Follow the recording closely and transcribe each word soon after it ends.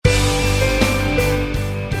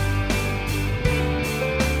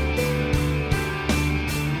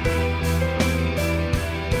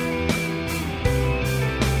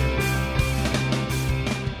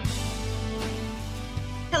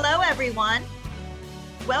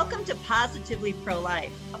Welcome to Positively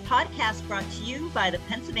Pro-Life, a podcast brought to you by the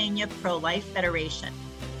Pennsylvania Pro-Life Federation.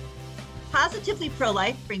 Positively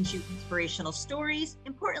Pro-Life brings you inspirational stories,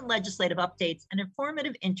 important legislative updates, and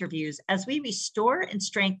informative interviews as we restore and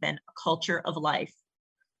strengthen a culture of life.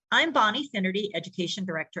 I'm Bonnie Finnerty, Education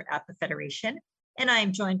Director at the Federation, and I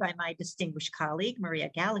am joined by my distinguished colleague,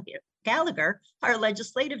 Maria Gallagher, our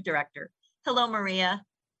Legislative Director. Hello, Maria.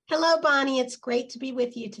 Hello, Bonnie. It's great to be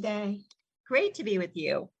with you today. Great to be with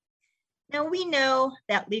you. Now, we know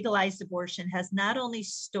that legalized abortion has not only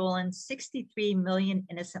stolen 63 million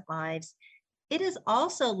innocent lives, it has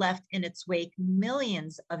also left in its wake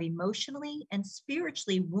millions of emotionally and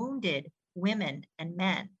spiritually wounded women and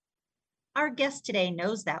men. Our guest today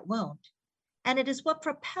knows that wound, and it is what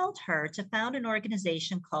propelled her to found an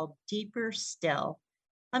organization called Deeper Still,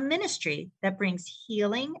 a ministry that brings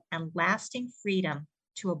healing and lasting freedom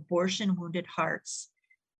to abortion-wounded hearts.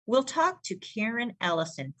 We'll talk to Karen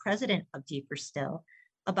Ellison, president of Deeper Still,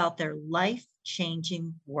 about their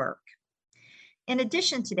life-changing work. In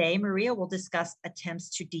addition, today, Maria will discuss attempts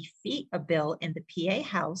to defeat a bill in the PA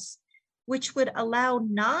House, which would allow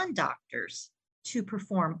non-doctors to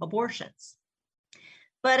perform abortions.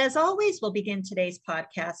 But as always, we'll begin today's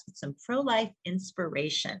podcast with some pro-life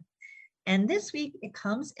inspiration. And this week, it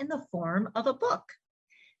comes in the form of a book.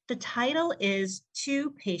 The title is To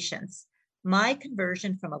Patients: My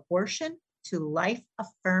Conversion from Abortion to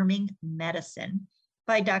Life-Affirming Medicine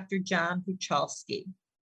by Dr. John Bruchalski.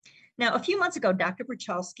 Now, a few months ago, Dr.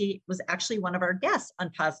 Bruchalski was actually one of our guests on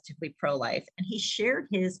Positively Pro-Life, and he shared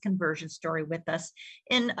his conversion story with us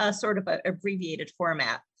in a sort of an abbreviated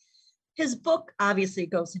format. His book obviously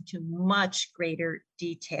goes into much greater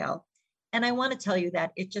detail, and I want to tell you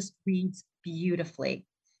that it just reads beautifully.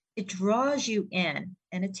 It draws you in,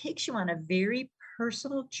 and it takes you on a very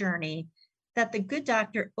personal journey that the good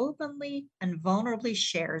doctor openly and vulnerably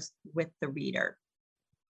shares with the reader.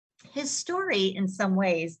 His story, in some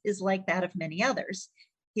ways, is like that of many others.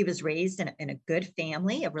 He was raised in a good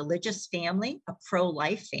family, a religious family, a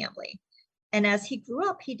pro-life family. And as he grew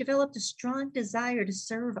up, he developed a strong desire to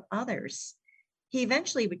serve others. He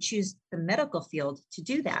eventually would choose the medical field to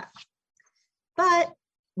do that. But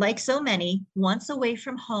like so many, once away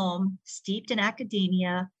from home, steeped in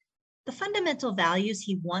academia, the fundamental values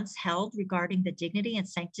he once held regarding the dignity and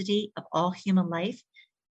sanctity of all human life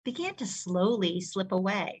began to slowly slip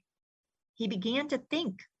away. He began to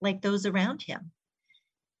think like those around him.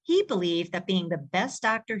 He believed that being the best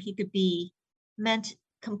doctor he could be meant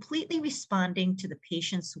completely responding to the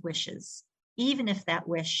patient's wishes, even if that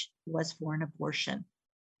wish was for an abortion.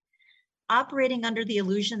 Operating under the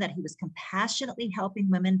illusion that he was compassionately helping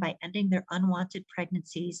women by ending their unwanted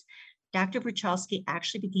pregnancies, Dr. Bruchalski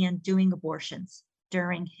actually began doing abortions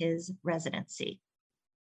during his residency.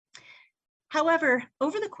 However,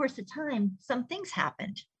 over the course of time, some things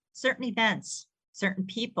happened, certain events, certain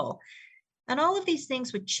people, and all of these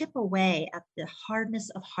things would chip away at the hardness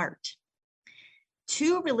of heart.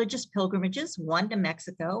 2 religious pilgrimages, one to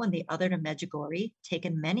Mexico and the other to Medjugorje,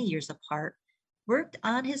 taken many years apart, worked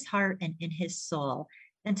on his heart and in his soul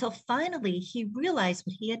until finally he realized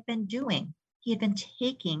what he had been doing. He had been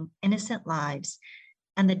taking innocent lives,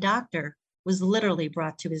 and the doctor was literally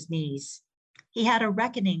brought to his knees. He had a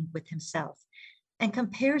reckoning with himself and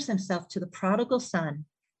compares himself to the prodigal son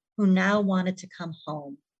who now wanted to come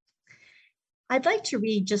home. I'd like to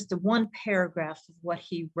read just one paragraph of what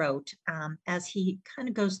he wrote as he kind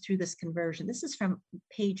of goes through this conversion. This is from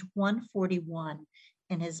page 141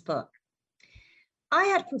 in his book. I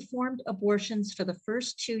had performed abortions for the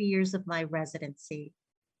first 2 years of my residency.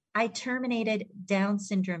 I terminated Down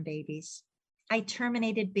syndrome babies. I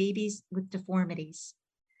terminated babies with deformities.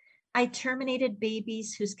 I terminated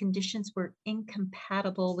babies whose conditions were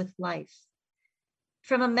incompatible with life.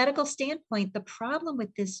 From a medical standpoint, the problem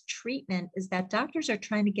with this treatment is that doctors are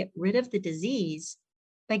trying to get rid of the disease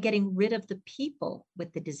by getting rid of the people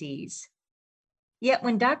with the disease. Yet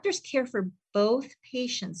when doctors care for both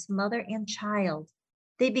patients, mother and child,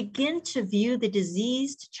 they begin to view the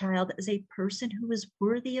diseased child as a person who is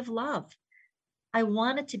worthy of love. I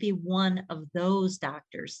wanted to be one of those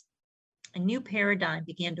doctors. A new paradigm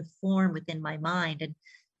began to form within my mind, and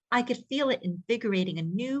I could feel it invigorating a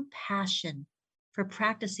new passion for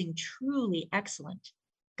practicing truly excellent,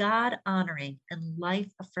 God-honoring, and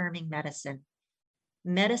life-affirming medicine.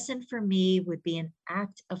 Medicine for me would be an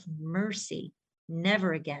act of mercy,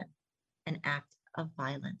 never again an act of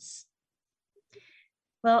violence.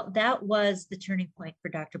 Well, that was the turning point for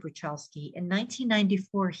Dr. Bruchalski. In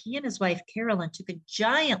 1994, he and his wife, Carolyn, took a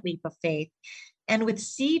giant leap of faith, and with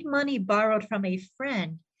seed money borrowed from a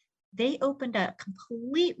friend, they opened a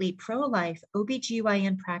completely pro-life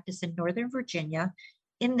OBGYN practice in Northern Virginia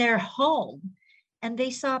in their home. And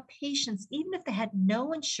they saw patients, even if they had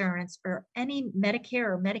no insurance or any Medicare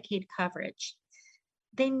or Medicaid coverage.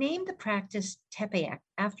 They named the practice Tepeyac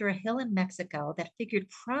after a hill in Mexico that figured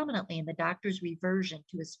prominently in the doctor's reversion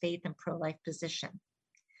to his faith and pro-life position.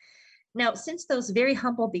 Now, since those very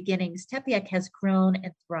humble beginnings, Tepeyac has grown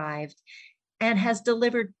and thrived and has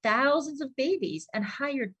delivered thousands of babies and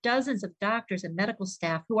hired dozens of doctors and medical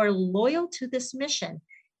staff who are loyal to this mission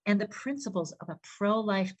and the principles of a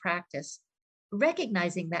pro-life practice,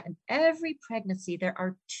 recognizing that in every pregnancy there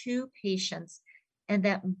are two patients and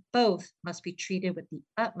that both must be treated with the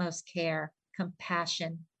utmost care,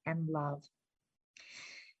 compassion, and love.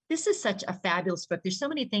 This is such a fabulous book. There's so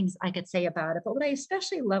many things I could say about it, but what I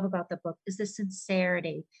especially love about the book is the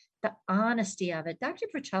sincerity, the honesty of it. Dr.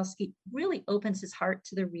 Bruchalski really opens his heart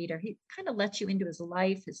to the reader. He kind of lets you into his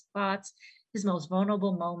life, his thoughts, his most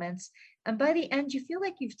vulnerable moments. And by the end, you feel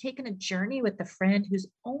like you've taken a journey with a friend whose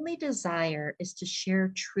only desire is to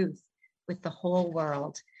share truth with the whole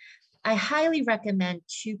world. I highly recommend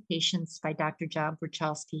Two Patients by Dr. John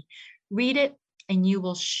Bruchalski. Read it and you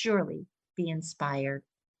will surely be inspired.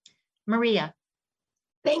 Maria.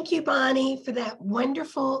 Thank you, Bonnie, for that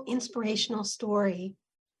wonderful, inspirational story.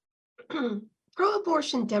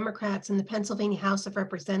 Pro-abortion Democrats in the Pennsylvania House of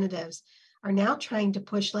Representatives are now trying to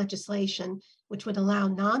push legislation which would allow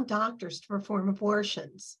non-doctors to perform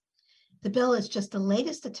abortions. The bill is just the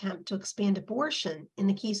latest attempt to expand abortion in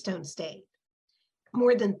the Keystone State.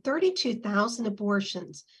 More than 32,000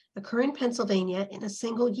 abortions occur in Pennsylvania in a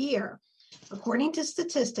single year, according to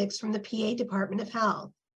statistics from the PA Department of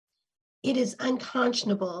Health. It is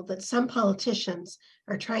unconscionable that some politicians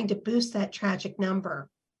are trying to boost that tragic number.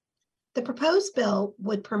 The proposed bill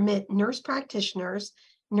would permit nurse practitioners,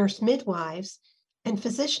 nurse midwives, and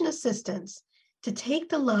physician assistants to take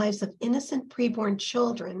the lives of innocent preborn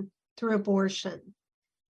children through abortion.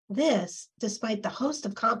 This, despite the host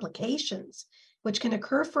of complications which can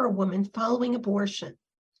occur for a woman following abortion.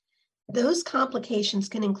 Those complications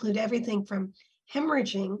can include everything from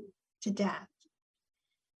hemorrhaging to death.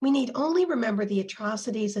 We need only remember the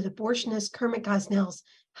atrocities at abortionist Kermit Gosnell's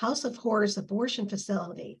House of Horrors abortion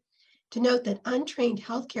facility to note that untrained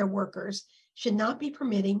healthcare workers should not be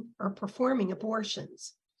permitting or performing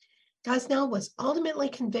abortions. Gosnell was ultimately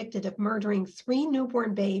convicted of murdering 3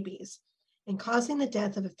 newborn babies and causing the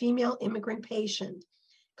death of a female immigrant patient,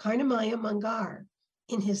 Karnamaya Mungar,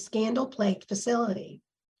 in his scandal-plagued facility.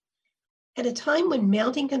 At a time when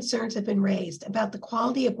mounting concerns have been raised about the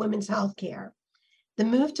quality of women's health care, the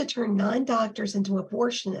move to turn non-doctors into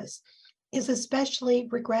abortionists is especially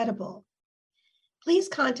regrettable. Please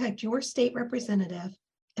contact your state representative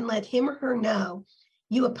and let him or her know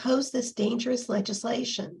you oppose this dangerous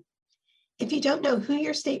legislation. If you don't know who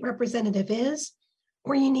your state representative is,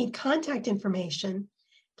 or you need contact information,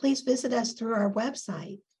 please visit us through our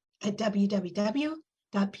website at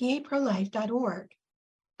www.paprolife.org.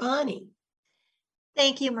 Bonnie.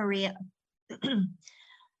 Thank you, Maria.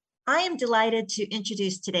 I am delighted to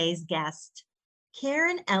introduce today's guest.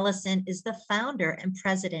 Karen Ellison is the founder and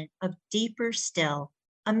president of Deeper Still,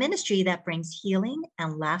 a ministry that brings healing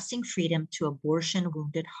and lasting freedom to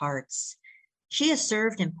abortion-wounded hearts. She has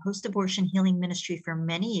served in post-abortion healing ministry for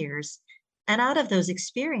many years, and out of those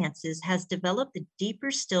experiences has developed the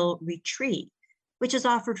Deeper Still Retreat, which is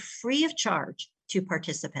offered free of charge to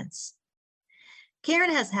participants.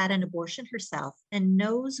 Karen has had an abortion herself and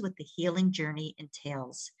knows what the healing journey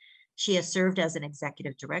entails. She has served as an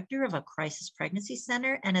executive director of a crisis pregnancy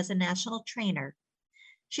center and as a national trainer.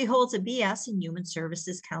 She holds a BS in Human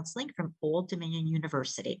Services Counseling from Old Dominion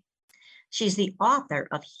University. She's the author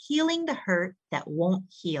of Healing the Hurt That Won't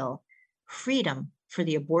Heal, Freedom for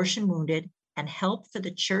the Abortion Wounded and Help for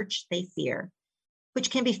the Church They Fear, which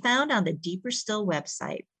can be found on the Deeper Still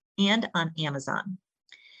website and on Amazon.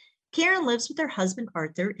 Karen lives with her husband,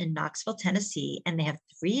 Arthur, in Knoxville, Tennessee, and they have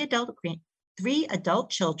three adult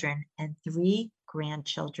children and 3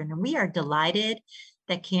 grandchildren. And we are delighted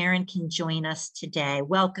that Karen can join us today.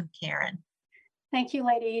 Welcome, Karen. Thank you,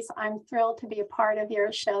 ladies. I'm thrilled to be a part of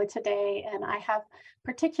your show today. And I have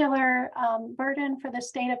particular burden for the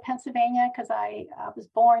state of Pennsylvania because I was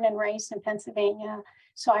born and raised in Pennsylvania.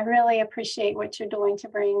 So I really appreciate what you're doing to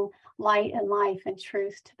bring light and life and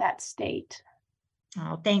truth to that state.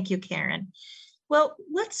 Oh, thank you, Karen. Well,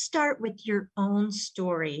 let's start with your own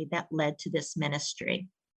story that led to this ministry.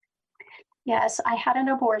 Yes, I had an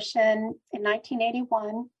abortion in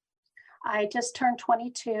 1981. I just turned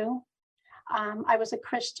 22. I was a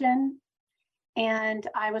Christian, and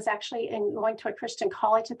I was actually going to a Christian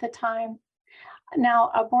college at the time.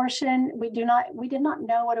 Now, abortion, we did not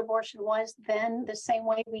know what abortion was then the same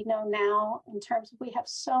way we know now, in terms of we have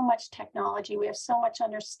so much technology, we have so much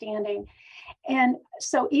understanding. And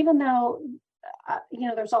so even though,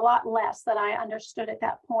 there's a lot less that I understood at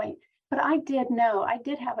that point, but I did know, I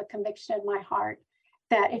did have a conviction in my heart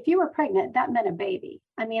that if you were pregnant, that meant a baby.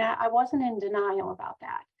 I mean, I wasn't in denial about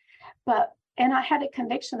that, and I had a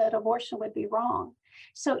conviction that abortion would be wrong.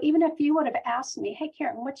 So even if you would have asked me, hey,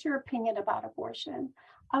 Karen, what's your opinion about abortion?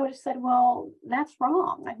 I would have said, well, that's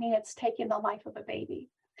wrong. I mean, it's taking the life of a baby.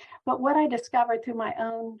 But what I discovered through my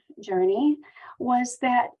own journey was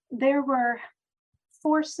that there were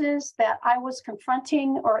forces that I was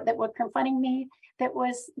confronting, or that were confronting me,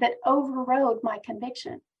 that overrode my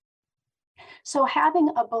conviction. So having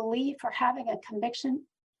a belief or having a conviction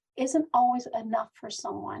isn't always enough for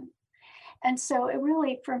someone. And so it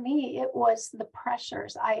really, for me, it was the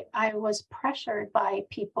pressures. I was pressured by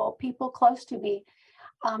people close to me,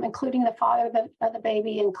 including the father of the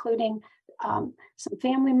baby, including some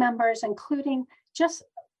family members, including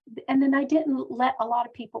and then I didn't let a lot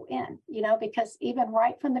of people in, because even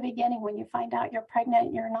right from the beginning, when you find out you're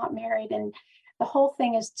pregnant, you're not married, and the whole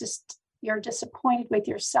thing is just, you're disappointed with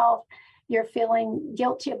yourself, you're feeling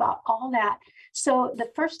guilty about all that. So the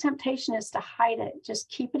first temptation is to hide it, just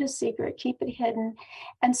keep it a secret, keep it hidden.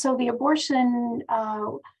 And so the abortion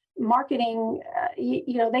marketing,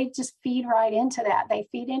 they just feed right into that. They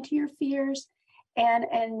feed into your fears and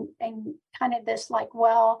kind of this like,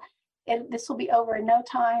 well, this will be over in no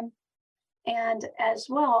time. And as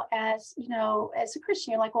well as, as a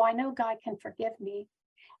Christian, you're like, well, I know God can forgive me.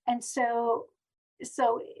 And so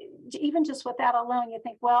even just with that alone, you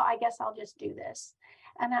think, well, I guess I'll just do this.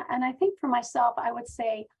 And I think for myself, I would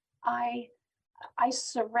say I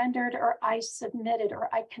surrendered, or I submitted, or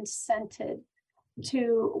I consented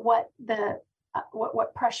to what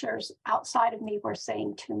what pressures outside of me were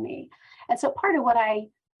saying to me. And so part of what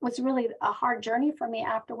was really a hard journey for me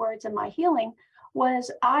afterwards in my healing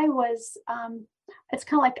was it's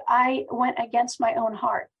kind of like I went against my own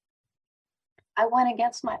heart. I went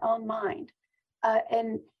against my own mind.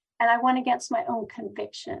 And I went against my own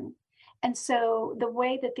conviction. And so the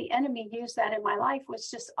way that the enemy used that in my life was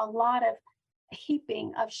just a lot of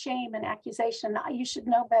heaping of shame and accusation. You should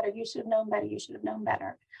know better. You should have known better. You should have known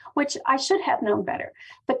better, which I should have known better.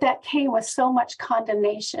 But that came with so much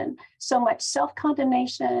condemnation, so much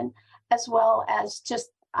self-condemnation, as well as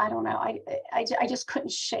just, I don't know, I just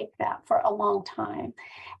couldn't shake that for a long time.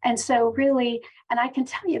 And so really, and I can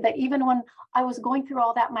tell you that even when I was going through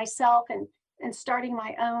all that myself and starting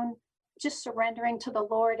my own, just surrendering to the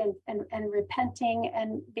Lord and repenting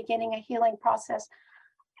and beginning a healing process,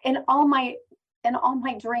 in all my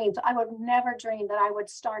dreams, I would never dream that I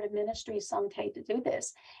would start a ministry someday to do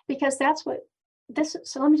this, because that's what this.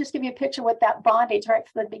 So let me just give you a picture what that bondage right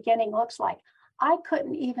from the beginning looks like. I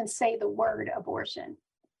couldn't even say the word abortion,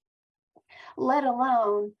 let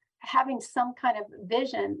alone having some kind of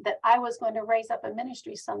vision that I was going to raise up a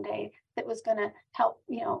ministry someday that was going to help,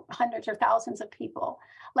 hundreds or thousands of people.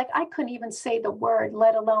 Like I couldn't even say the word,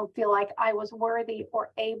 let alone feel like I was worthy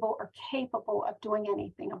or able or capable of doing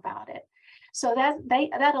anything about it. So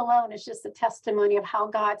that alone is just a testimony of how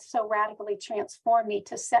God so radically transformed me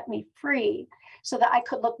to set me free so that I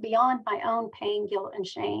could look beyond my own pain, guilt, and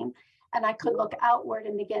shame. And I could look outward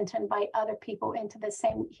and begin to invite other people into the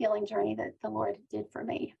same healing journey that the Lord did for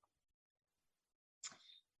me.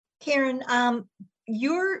 Karen,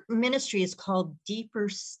 your ministry is called Deeper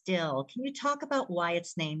Still. Can you talk about why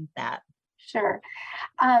it's named that? Sure.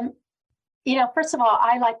 First of all,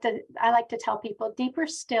 I like to tell people, deeper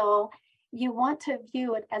still, you want to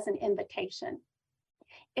view it as an invitation.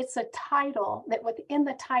 It's a title that within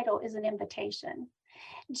the title is an invitation.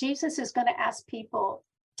 Jesus is going to ask people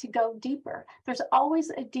to go deeper. There's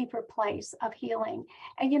always a deeper place of healing.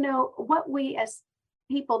 And what we as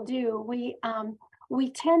people do, we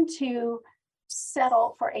tend to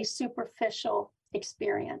settle for a superficial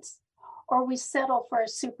experience, or we settle for a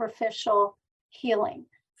superficial healing.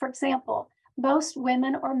 For example, most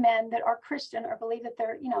women or men that are Christian or believe that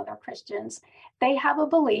they're Christians, they have a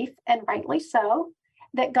belief, and rightly so,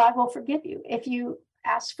 that God will forgive you. If you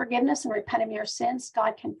ask forgiveness and repent of your sins,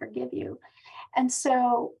 God can forgive you. And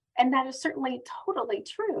that is certainly totally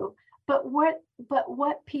true. But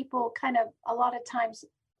what people kind of a lot of times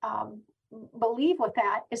believe with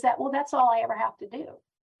that is that, well, that's all I ever have to do.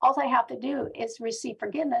 All I have to do is receive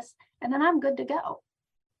forgiveness, and then I'm good to go.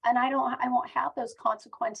 And I won't have those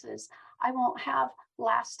consequences. I won't have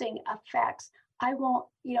lasting effects. I won't,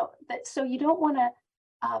 that. So you don't want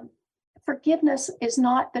to, forgiveness is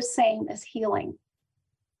not the same as healing.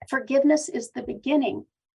 Forgiveness is the beginning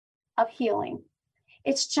of healing.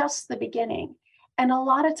 It's just the beginning. And a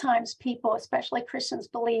lot of times people, especially Christians,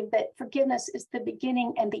 believe that forgiveness is the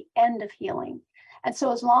beginning and the end of healing. And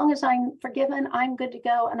so as long as I'm forgiven, I'm good to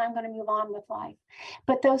go and I'm going to move on with life.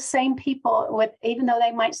 But those same people, even though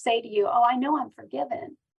they might say to you, oh, I know I'm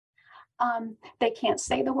forgiven, they can't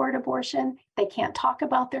say the word abortion. They can't talk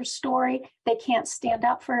about their story. They can't stand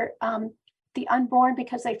up for the unborn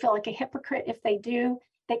because they feel like a hypocrite if they do.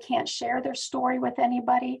 They can't share their story with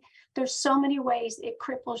anybody. There's so many ways it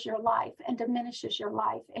cripples your life and diminishes your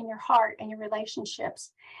life and your heart and your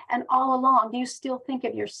relationships. And all along, you still think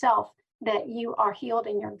of yourself that you are healed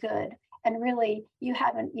and you're good. And really, you've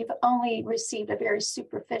only received a very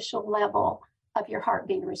superficial level of your heart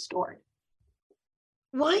being restored.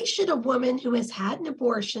 Why should a woman who has had an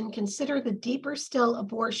abortion consider the Deeper Still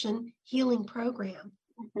Abortion Healing Program?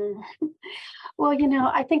 Mm-hmm. Well,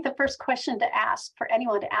 I think the first question to ask for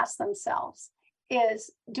anyone to ask themselves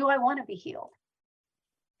is, do I want to be healed?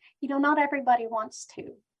 Not everybody wants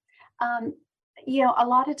to. A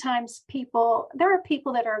lot of times there are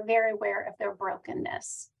people that are very aware of their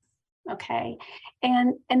brokenness. Okay.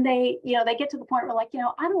 And they get to the point where I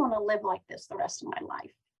don't want to live like this the rest of my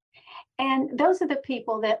life. And those are the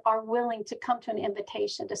people that are willing to come to an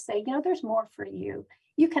invitation to say, there's more for you.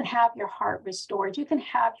 You can have your heart restored. You can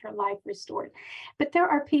have your life restored. But there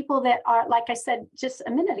are people that are, like I said just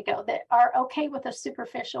a minute ago, that are okay with a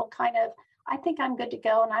superficial kind of, I think I'm good to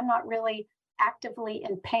go and I'm not really actively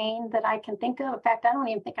in pain that I can think of. In fact, I don't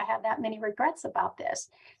even think I have that many regrets about this.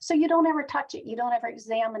 So you don't ever touch it. You don't ever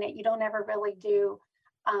examine it. You don't ever really do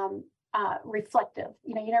reflective.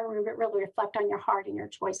 You never really reflect on your heart and your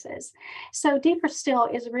choices. So Deeper Still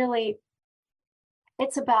is really,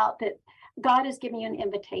 it's about that God is giving you an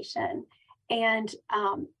invitation, and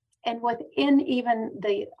within even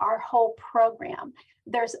our whole program,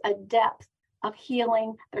 there's a depth of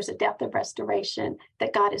healing, there's a depth of restoration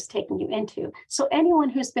that God is taking you into. So anyone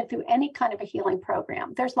who's been through any kind of a healing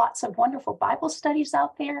program, there's lots of wonderful Bible studies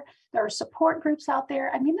out there. There are support groups out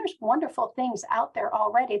there. I mean, there's wonderful things out there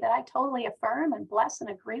already that I totally affirm and bless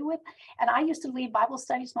and agree with. And I used to lead Bible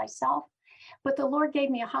studies myself, but the Lord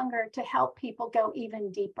gave me a hunger to help people go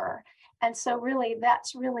even deeper. And so really,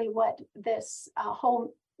 that's really what this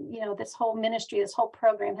whole ministry, this whole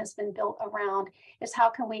program has been built around, is how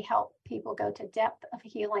can we help people go to depth of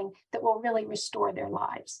healing that will really restore their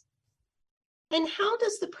lives. And how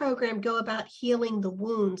does the program go about healing the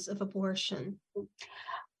wounds of abortion?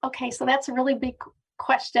 Okay, so that's a really big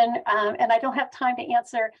question, and I don't have time to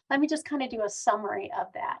answer. Let me just kind of do a summary of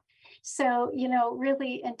that. So,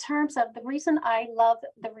 really, in terms of the reason I love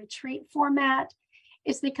the retreat format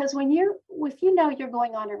is because if you know you're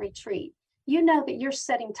going on a retreat, you know that you're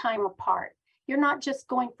setting time apart. You're not just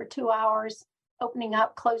going for 2 hours, opening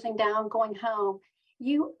up, closing down, going home.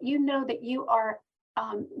 You know that you are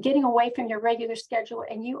getting away from your regular schedule,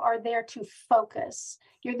 and you are there to focus.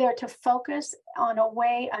 You're there to focus on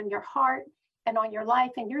your heart and on your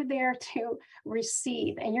life, and you're there to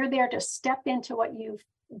receive, and you're there to step into what you've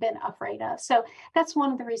been afraid of. So that's one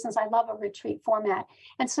of the reasons I love a retreat format.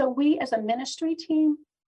 And so we as a ministry team,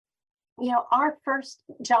 our first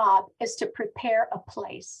job is to prepare a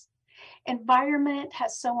place. Environment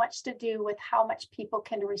has so much to do with how much people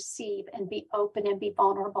can receive and be open and be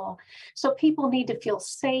vulnerable. So people need to feel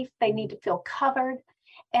safe. They need to feel covered.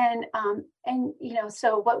 And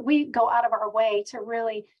so what we go out of our way to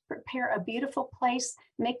really prepare a beautiful place,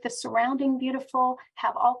 make the surrounding beautiful,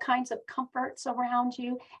 have all kinds of comforts around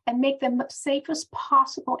you, and make them the safest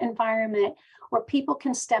possible environment where people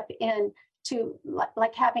can step in to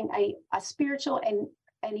like having a spiritual and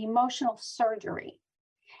an emotional surgery.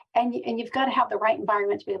 And you've got to have the right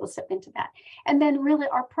environment to be able to step into that. And then really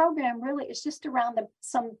our program really is just around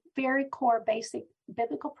some very core basic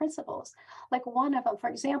biblical principles. Like one of them, for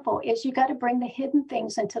example, is you got to bring the hidden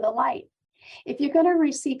things into the light. If you're going to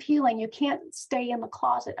receive healing, you can't stay in the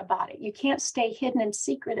closet about it. You can't stay hidden and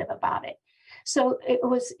secretive about it. So it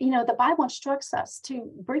was, the Bible instructs us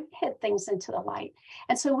to bring hidden things into the light.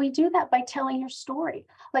 And so we do that by telling your story.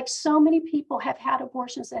 Like so many people have had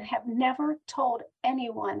abortions and have never told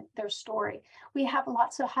anyone their story. We have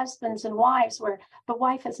lots of husbands and wives where the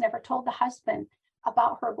wife has never told the husband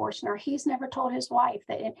about her abortion, or he's never told his wife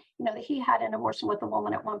that, that he had an abortion with a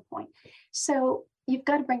woman at one point. So you've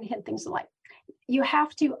got to bring the hidden things to light. You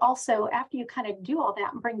have to also, after you kind of do all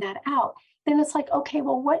that and bring that out, then it's like, okay,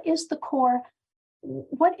 well, what is the core?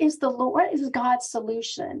 What is God's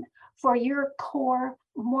solution for your core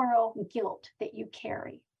moral guilt that you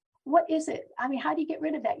carry? What is it? I mean, how do you get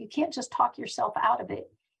rid of that? You can't just talk yourself out of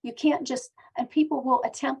it. You can't just, and people will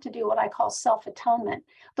attempt to do what I call self-atonement.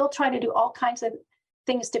 They'll try to do all kinds of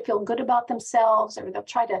things to feel good about themselves, or they'll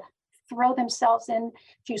try to throw themselves in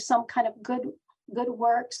to some kind of good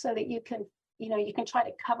work so that you can, you can try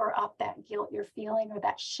to cover up that guilt you're feeling or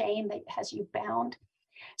that shame that has you bound.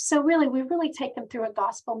 So really, we really take them through a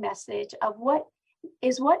gospel message of what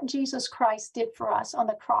Jesus Christ did for us on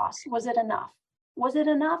the cross. Was it enough? Was it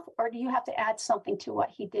enough? Or do you have to add something to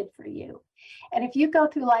what he did for you? And if you go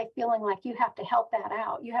through life feeling like you have to help that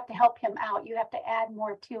out, you have to help him out, you have to add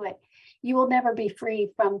more to it, you will never be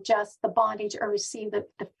free from just the bondage or receive the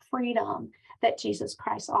freedom that Jesus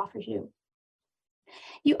Christ offers you.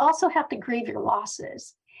 You also have to grieve your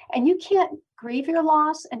losses. And you can't grieve your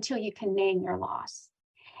loss until you can name your loss.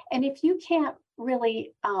 And if you can't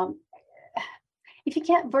really, if you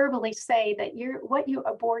can't verbally say that what you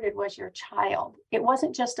aborted was your child, it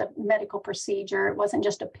wasn't just a medical procedure, it wasn't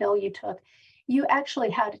just a pill you took, you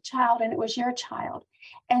actually had a child and it was your child.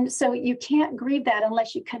 And so you can't grieve that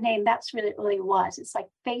unless you can name that's what it really was. It's like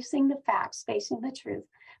facing the facts, facing the truth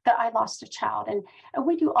that I lost a child. And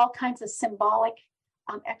we do all kinds of symbolic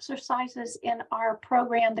exercises in our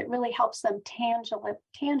program that really helps them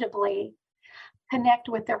tangibly connect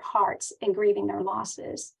with their hearts in grieving their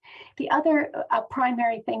losses. The other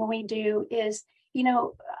primary thing we do is,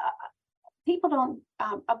 people don't,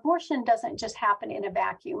 abortion doesn't just happen in a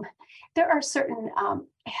vacuum. There are certain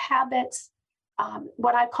habits,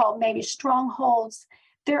 what I call maybe strongholds.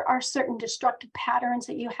 There are certain destructive patterns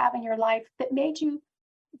that you have in your life that made you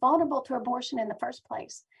vulnerable to abortion in the first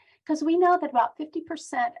place. Because we know that about 50%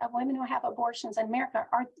 of women who have abortions in America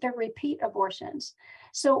they're repeat abortions.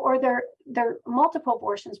 So, or they're multiple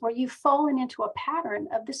abortions where you've fallen into a pattern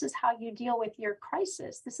of this is how you deal with your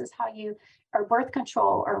crisis. This is how you, or birth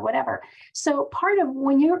control or whatever. So part of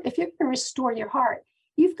if you're going to restore your heart,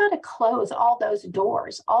 you've got to close all those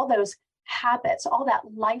doors, all those habits, all that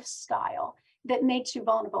lifestyle that makes you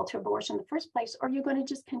vulnerable to abortion in the first place, or you're going to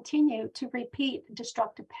just continue to repeat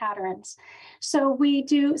destructive patterns. So we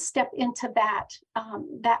do step into that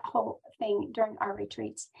whole thing during our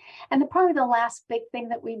retreats. And probably the last big thing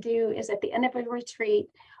that we do is at the end of a retreat,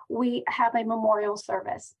 we have a memorial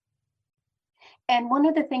service. And one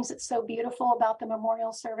of the things that's so beautiful about the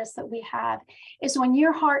memorial service that we have is when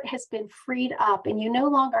your heart has been freed up and you no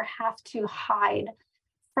longer have to hide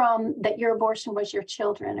from that your abortion was your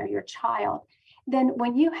children or your child, then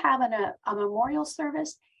when you have a memorial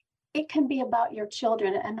service, it can be about your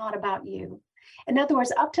children and not about you. In other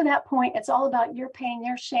words, up to that point, it's all about your pain,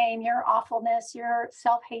 your shame, your awfulness, your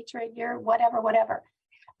self-hatred, your whatever.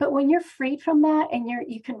 But when you're freed from that and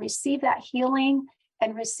you can receive that healing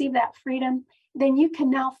and receive that freedom, then you can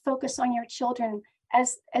now focus on your children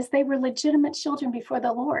as they were legitimate children before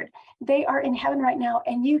the Lord. They are in heaven right now,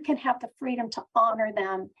 and you can have the freedom to honor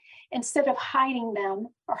them instead of hiding them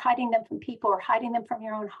or hiding them from people or hiding them from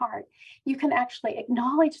your own heart. You can actually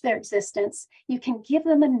acknowledge their existence. You can give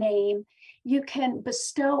them a name. You can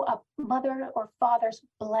bestow a mother or father's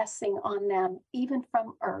blessing on them, even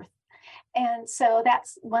from earth. And so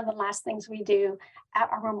that's one of the last things we do at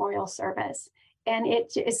our memorial service. And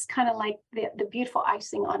it is kind of like the beautiful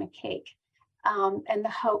icing on a cake. And the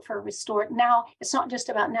hope for restored. Now, it's not just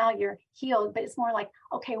about now you're healed, but it's more like,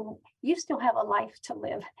 okay, you still have a life to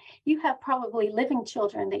live. You have probably living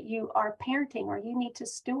children that you are parenting or you need to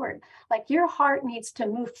steward. Like your heart needs to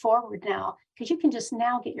move forward now because you can just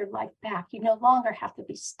now get your life back. You no longer have to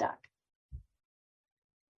be stuck.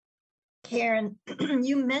 Karen,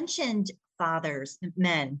 you mentioned fathers,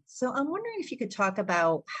 men. So I'm wondering if you could talk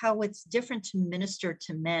about how it's different to minister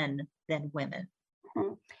to men than women.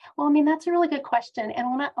 Mm-hmm. Well, I mean, that's a really good question.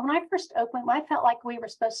 And when I first opened, I felt like we were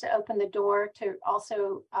supposed to open the door to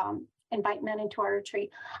also invite men into our retreat.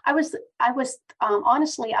 I was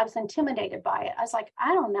honestly, I was intimidated by it. I was like,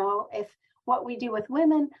 I don't know if what we do with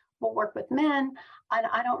women will work with men. And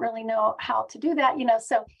I don't really know how to do that,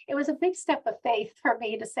 So it was a big step of faith for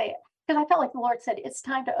me to say it, because I felt like the Lord said, it's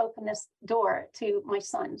time to open this door to my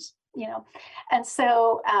sons, And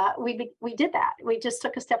so we did that. We just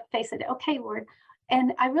took a step of faith and said, okay, Lord.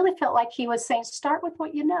 And I really felt like he was saying, start with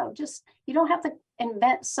what you know. Just, you don't have to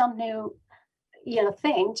invent some new,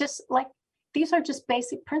 thing. Just like, these are just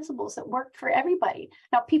basic principles that work for everybody.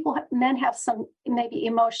 Now, men have some maybe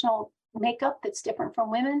emotional makeup that's different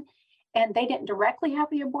from women, and they didn't directly have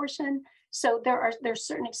the abortion. So there's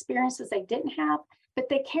certain experiences they didn't have, but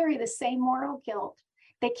they carry the same moral guilt.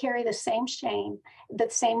 They carry the same shame, the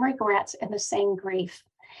same regrets, and the same grief.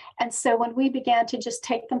 And so when we began to just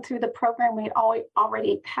take them through the program we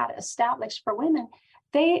already had established for women,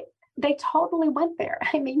 they totally went there.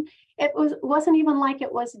 I mean, it wasn't even like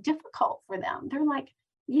it was difficult for them. They're like,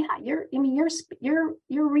 yeah, you're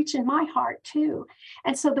reaching my heart too.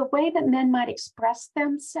 And so the way that men might express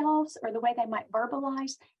themselves or the way they might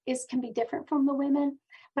verbalize can be different from the women.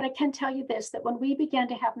 But I can tell you this, that when we began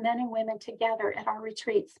to have men and women together at our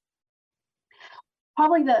retreats,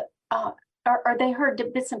 probably or they heard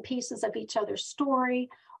bits and pieces of each other's story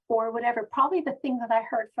or whatever. Probably the thing that I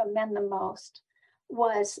heard from men the most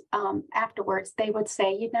was afterwards, they would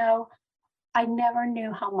say, you know, I never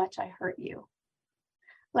knew how much I hurt you.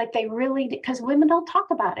 Like they really did, because women don't talk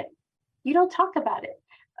about it. You don't talk about it.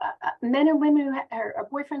 Men and women who are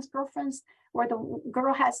boyfriends, girlfriends, where the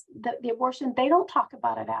girl has the abortion, they don't talk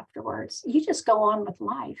about it afterwards. You just go on with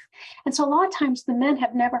life. And so a lot of times the men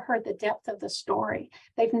have never heard the depth of the story.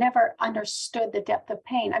 They've never understood the depth of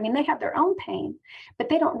pain. I mean, they have their own pain, but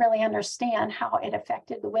they don't really understand how it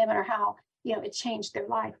affected the women or how, you know, it changed their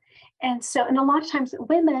life. And so, and a lot of times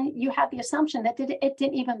women, you have the assumption that it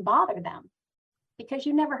didn't even bother them because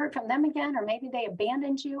you never heard from them again, or maybe they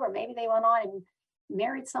abandoned you, or maybe they went on and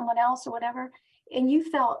married someone else or whatever. And you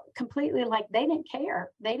felt completely like they didn't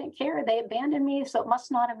care. They didn't care. They abandoned me, so it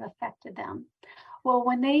must not have affected them. Well,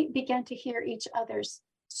 when they began to hear each other's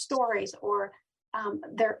stories or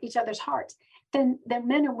each other's hearts, then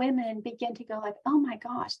men and women begin to go like, oh my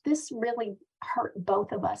gosh, this really hurt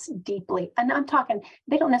both of us deeply. And I'm talking,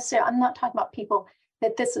 I'm not talking about people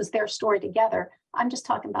that this is their story together. I'm just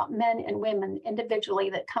talking about men and women individually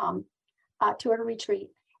that come to a retreat.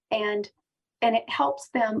 And it helps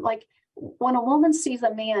them, like when a woman sees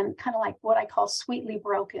a man kind of like what I call sweetly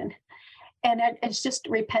broken, and it's just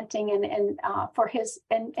repenting and for his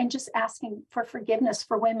and just asking for forgiveness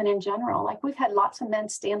for women in general. Like we've had lots of men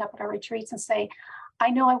stand up at our retreats and say, I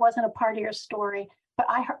know I wasn't a part of your story, but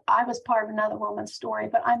I was part of another woman's story,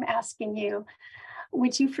 but I'm asking you,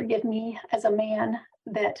 would you forgive me as a man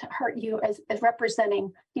that hurt you as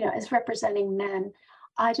representing, you know, as representing men?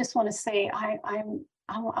 I just want to say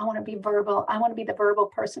I want to be verbal. I want to be the verbal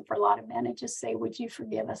person for a lot of men and just say, would you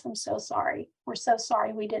forgive us? I'm so sorry. We're so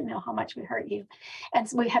sorry. We didn't know how much we hurt you. And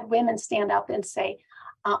so we had women stand up and say,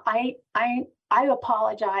 I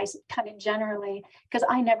apologize kind of generally because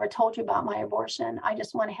I never told you about my abortion. I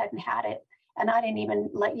just went ahead and had it. And I didn't even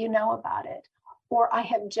let you know about it. Or I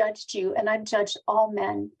have judged you, and I've judged all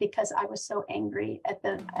men because I was so angry at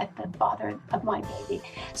the father of my baby.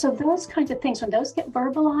 So those kinds of things, when those get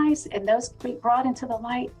verbalized and those get brought into the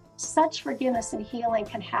light, such forgiveness and healing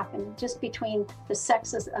can happen just between the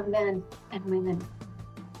sexes of men and women.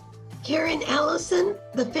 Karen Ellison,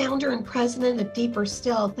 the founder and president of Deeper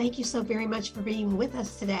Still, thank you so very much for being with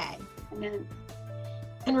us today. Amen.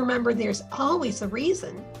 And remember, there's always a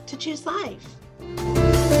reason to choose life.